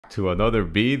to another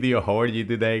video. How are you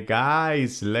today,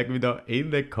 guys? Let me know in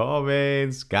the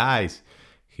comments. Guys,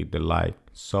 hit the like,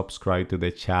 subscribe to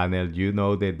the channel. You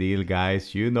know the deal,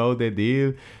 guys. You know the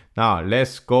deal. Now,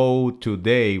 let's go.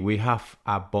 Today, we have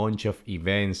a bunch of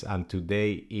events, and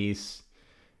today is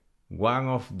one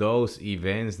of those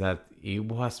events that it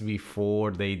was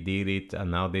before they did it,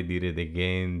 and now they did it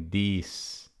again.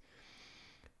 This.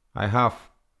 I have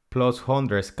plus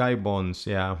 100 sky bonds.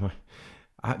 Yeah.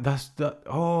 That's the,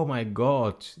 oh my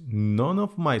god, none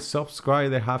of my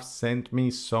subscribers have sent me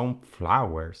some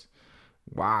flowers.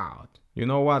 Wow. You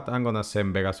know what? I'm gonna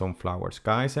send Vega some flowers.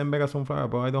 Can I send Vega some flowers?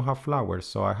 But I don't have flowers,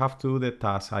 so I have to do the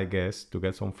task, I guess, to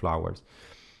get some flowers.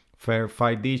 Fair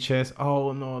 5 dishes.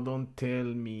 Oh no, don't tell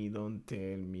me, don't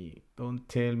tell me, don't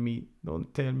tell me,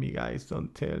 don't tell me, guys,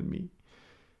 don't tell me.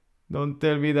 Don't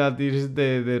tell me that this is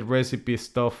the recipe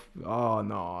stuff. Oh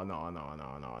no, no, no,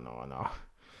 no, no, no, no.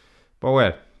 But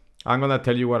well, I'm gonna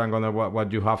tell you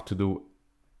what you have to do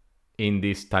in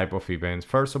this type of events.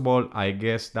 First of all, I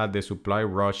guess that the supply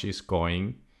rush is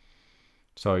going.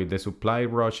 So if the supply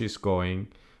rush is going,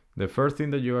 the first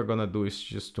thing that you are gonna do is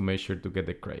just to make sure to get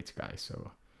the crates, guys. So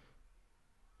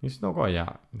it's not going.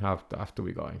 Yeah, have to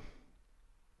be going.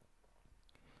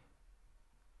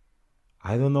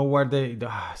 I don't know where they.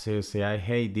 Seriously, I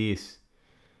hate this.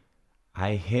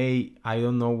 I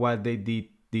don't know what they did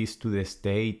this to the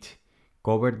state.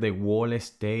 Cover the whole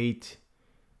state.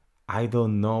 I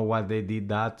don't know what they did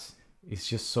that. It's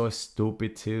just so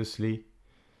stupid, seriously.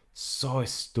 So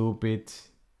stupid.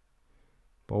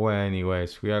 But well,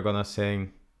 anyways, we are gonna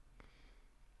sing.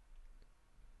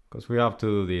 Because we have to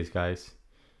do this, guys.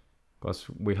 Because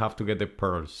we have to get the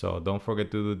pearls. So don't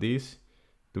forget to do this.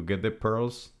 To get the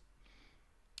pearls.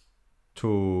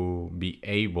 To be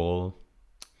able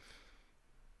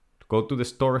to go to the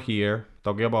store here.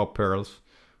 Talking about pearls.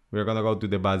 We're gonna go to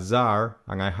the bazaar,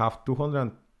 and I have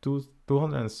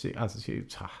 260.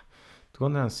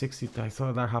 I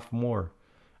thought I have more,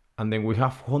 and then we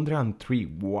have 103.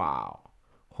 Wow,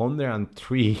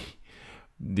 103.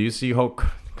 Do you see how?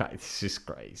 God, this is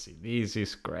crazy. This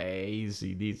is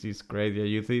crazy. This is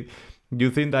crazy. You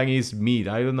think that is meat?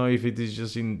 I don't know if it is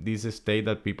just in this state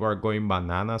that people are going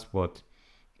bananas, but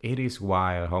it is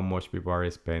wild how much people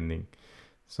are spending.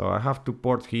 So I have to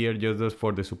port here just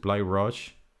for the supply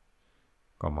rush.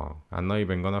 Come on, I'm not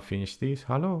even gonna finish this.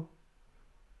 Hello.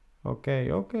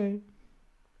 Okay, okay.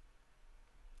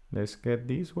 Let's get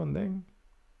this one then.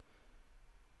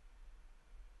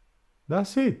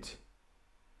 That's it.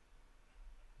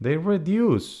 They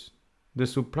reduce the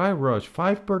supply rush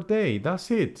 5 per day. That's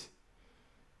it.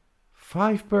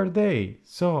 5 per day.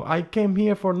 So I came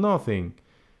here for nothing.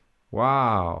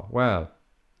 Wow. Well,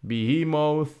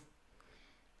 Behemoth,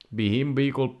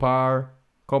 vehicle power.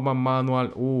 Command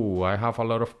manual. Ooh, I have a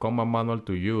lot of command manual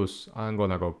to use. I'm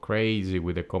gonna go crazy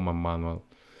with the command manual.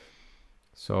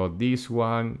 So this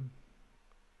one.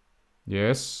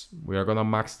 Yes, we are gonna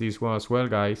max this one as well,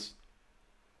 guys.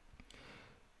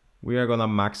 We are gonna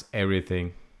max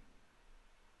everything.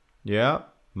 Yeah,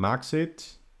 max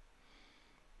it.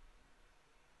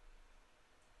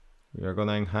 We are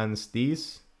gonna enhance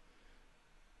this.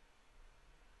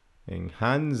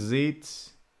 Enhance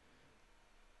it.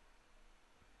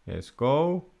 Let's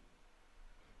go.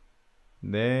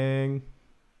 Then.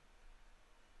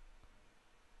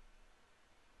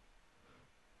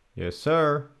 Yes,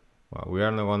 sir. Well, we are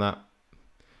not gonna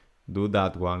do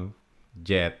that one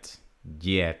yet.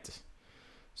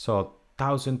 So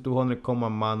 1200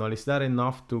 command manual. Is that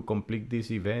enough to complete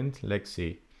this event? Let's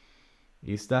see.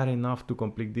 Is that enough to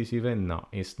complete this event? No,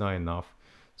 it's not enough.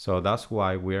 So that's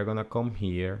why we are gonna come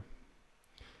here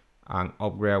and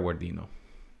upgrade our Dino.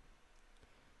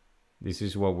 This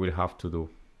is what we'll have to do.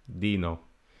 Dino.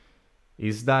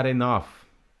 Is that enough?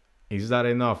 Is that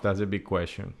enough? That's a big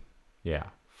question. Yeah.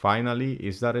 Finally,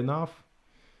 is that enough?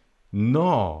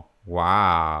 No.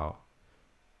 Wow.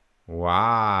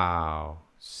 Wow.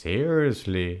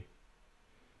 Seriously?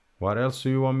 What else do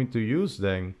you want me to use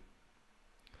then?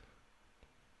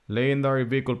 Legendary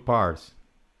vehicle parts.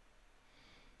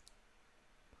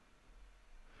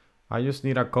 I just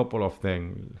need a couple of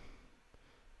them.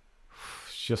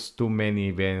 Just too many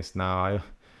events now.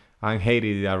 I'm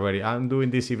hating it already. I'm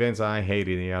doing these events and I'm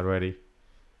hating it already.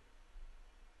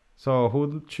 So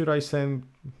who should I send?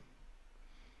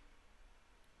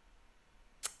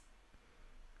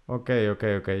 Okay.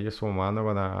 Just one more. I'm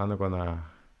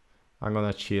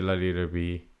gonna chill a little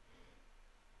bit.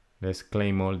 Let's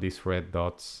claim all these red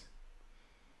dots.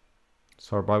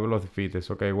 Survival of the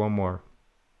fittest. Okay, one more.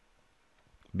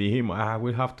 Behemoth.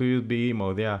 We have to use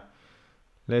Behemoth. Yeah.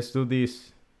 Let's do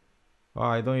this. Oh,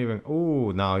 I don't even...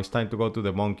 Ooh, now it's time to go to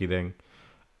the monkey then.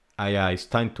 Yeah, it's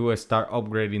time to start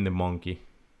upgrading the monkey.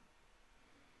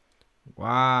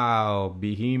 Wow,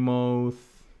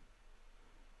 behemoth.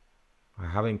 I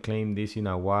haven't claimed this in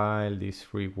a while, these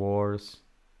rewards.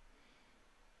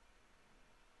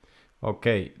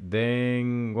 Okay,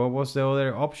 then what was the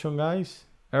other option, guys?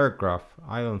 Aircraft.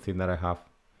 I don't think that I have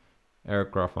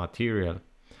aircraft material.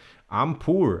 I'm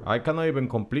poor. I cannot even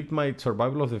complete my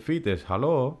survival of the fittest.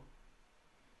 Hello?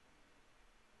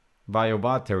 Bio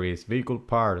batteries, vehicle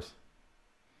parts.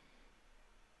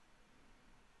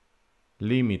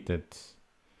 Limited.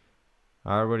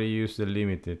 I already used the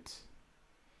limited.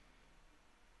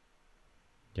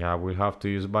 Yeah, we'll have to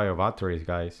use bio batteries,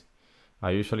 guys.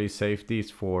 I usually save this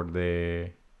for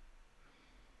the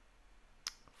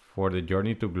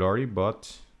journey to glory,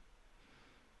 but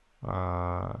we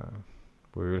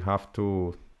will have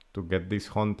to get this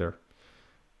hunter.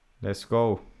 Let's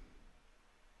go.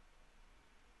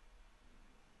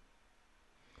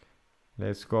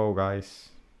 Let's go, guys.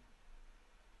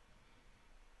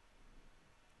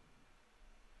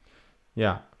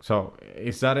 Yeah, so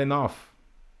is that enough?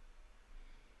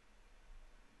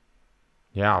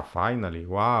 Yeah, finally.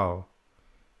 Wow.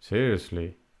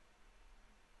 Seriously.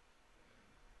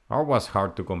 That was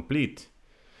hard to complete.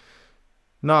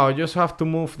 Now I just have to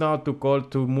move now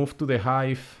to move to the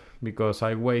hive because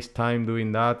I waste time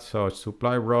doing that. So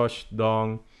supply rush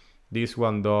done. This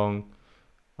one done.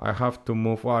 I have to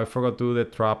move. Oh, I forgot to do the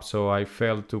trap, so I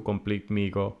failed to complete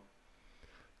Migo.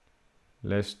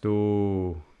 Let's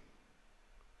do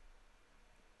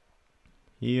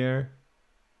here.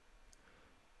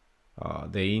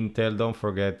 The intel, don't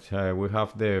forget, we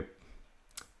have the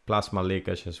plasma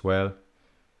leakage as well.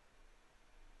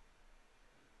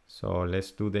 So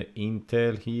let's do the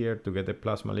intel here to get the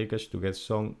plasma leakage, to get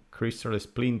some crystal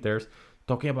splinters.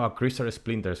 Talking about crystal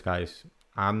splinters, guys,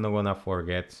 I'm not gonna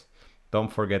forget.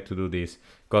 Don't forget to do this,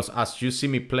 because as you see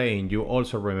me playing, you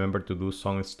also remember to do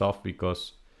some stuff,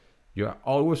 because you are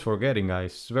always forgetting,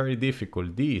 guys. It's very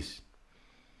difficult. This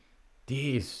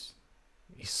is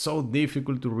so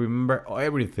difficult to remember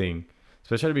everything,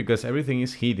 especially because everything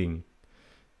is hidden.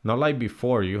 Not like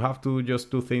before, you have to just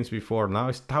do things before. Now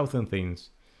it's 1,000 things.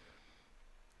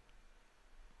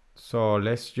 So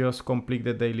let's just complete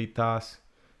the daily task,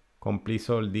 complete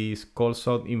all these, call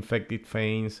some infected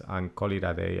veins, and call it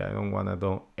a day. I don't want to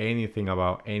do anything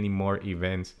about any more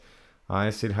events.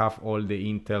 I still have all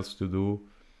the intels to do.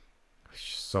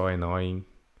 So annoying.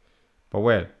 But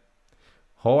well,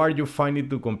 how are you finding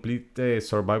to complete the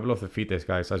survival of the fittest,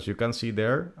 guys? As you can see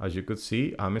there, as you could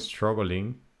see, I'm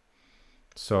struggling.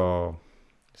 So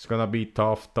it's gonna be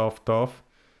tough.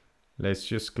 Let's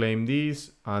just claim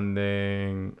this, and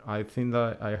then I think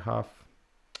that I have...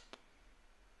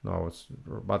 No, it's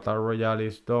Battle Royale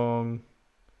is done.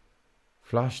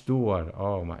 Flash Duel.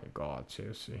 Oh my god,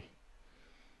 seriously.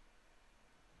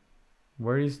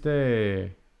 Where is the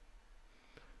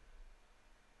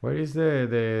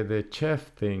chef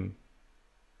thing?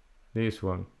 This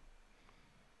one.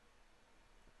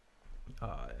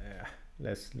 Yeah.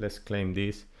 Let's claim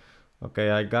this. Okay,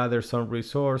 I gather some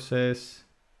resources.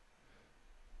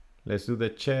 Let's do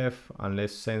the chef, and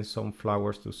let's send some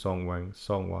flowers to someone.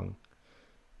 Come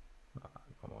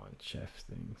on, chef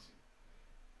things.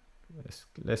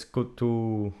 Let's go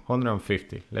to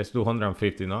 150. Let's do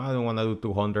 150. No, I don't want to do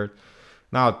 200.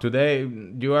 Now today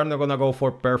you are not gonna go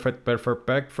for perfect,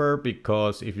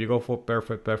 because if you go for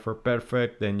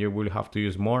perfect, then you will have to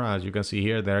use more. As you can see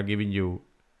here, they are giving you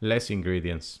less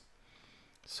ingredients.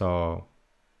 So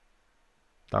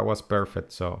that was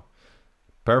perfect. So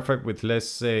perfect with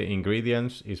less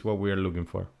ingredients is what we are looking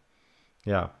for.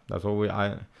 Yeah, that's what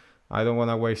I don't want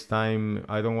to waste time.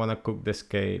 I don't want to cook the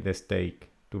steak,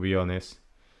 to be honest.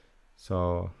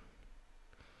 So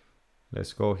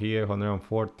let's go here,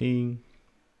 114.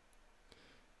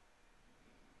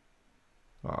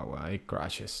 Oh, well, it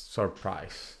crashes.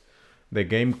 Surprise. The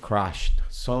game crashed.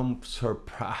 Some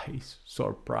surprise.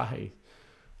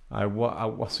 I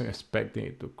wasn't expecting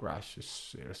it to crash,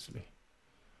 seriously.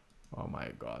 Oh my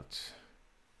god.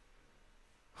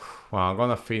 Well, I'm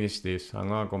gonna finish this. I'm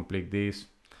gonna complete this.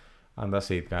 And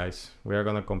that's it, guys. We are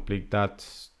gonna complete that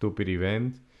stupid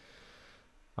event.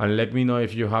 And let me know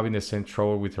if you're having the same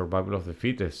trouble with survival of the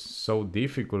fittest. So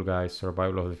difficult, guys,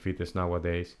 survival of the fittest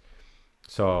nowadays.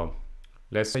 So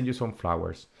let's send you some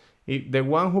flowers. If the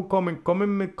one who comment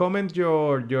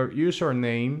your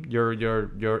username,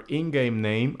 your in-game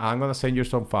name, I'm gonna send you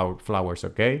some flowers,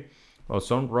 okay? Or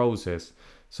some roses.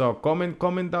 So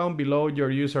comment down below your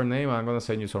username. I'm gonna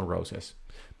send you some roses.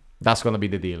 That's gonna be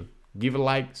the deal. Give a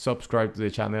like, subscribe to the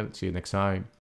channel. See you next time.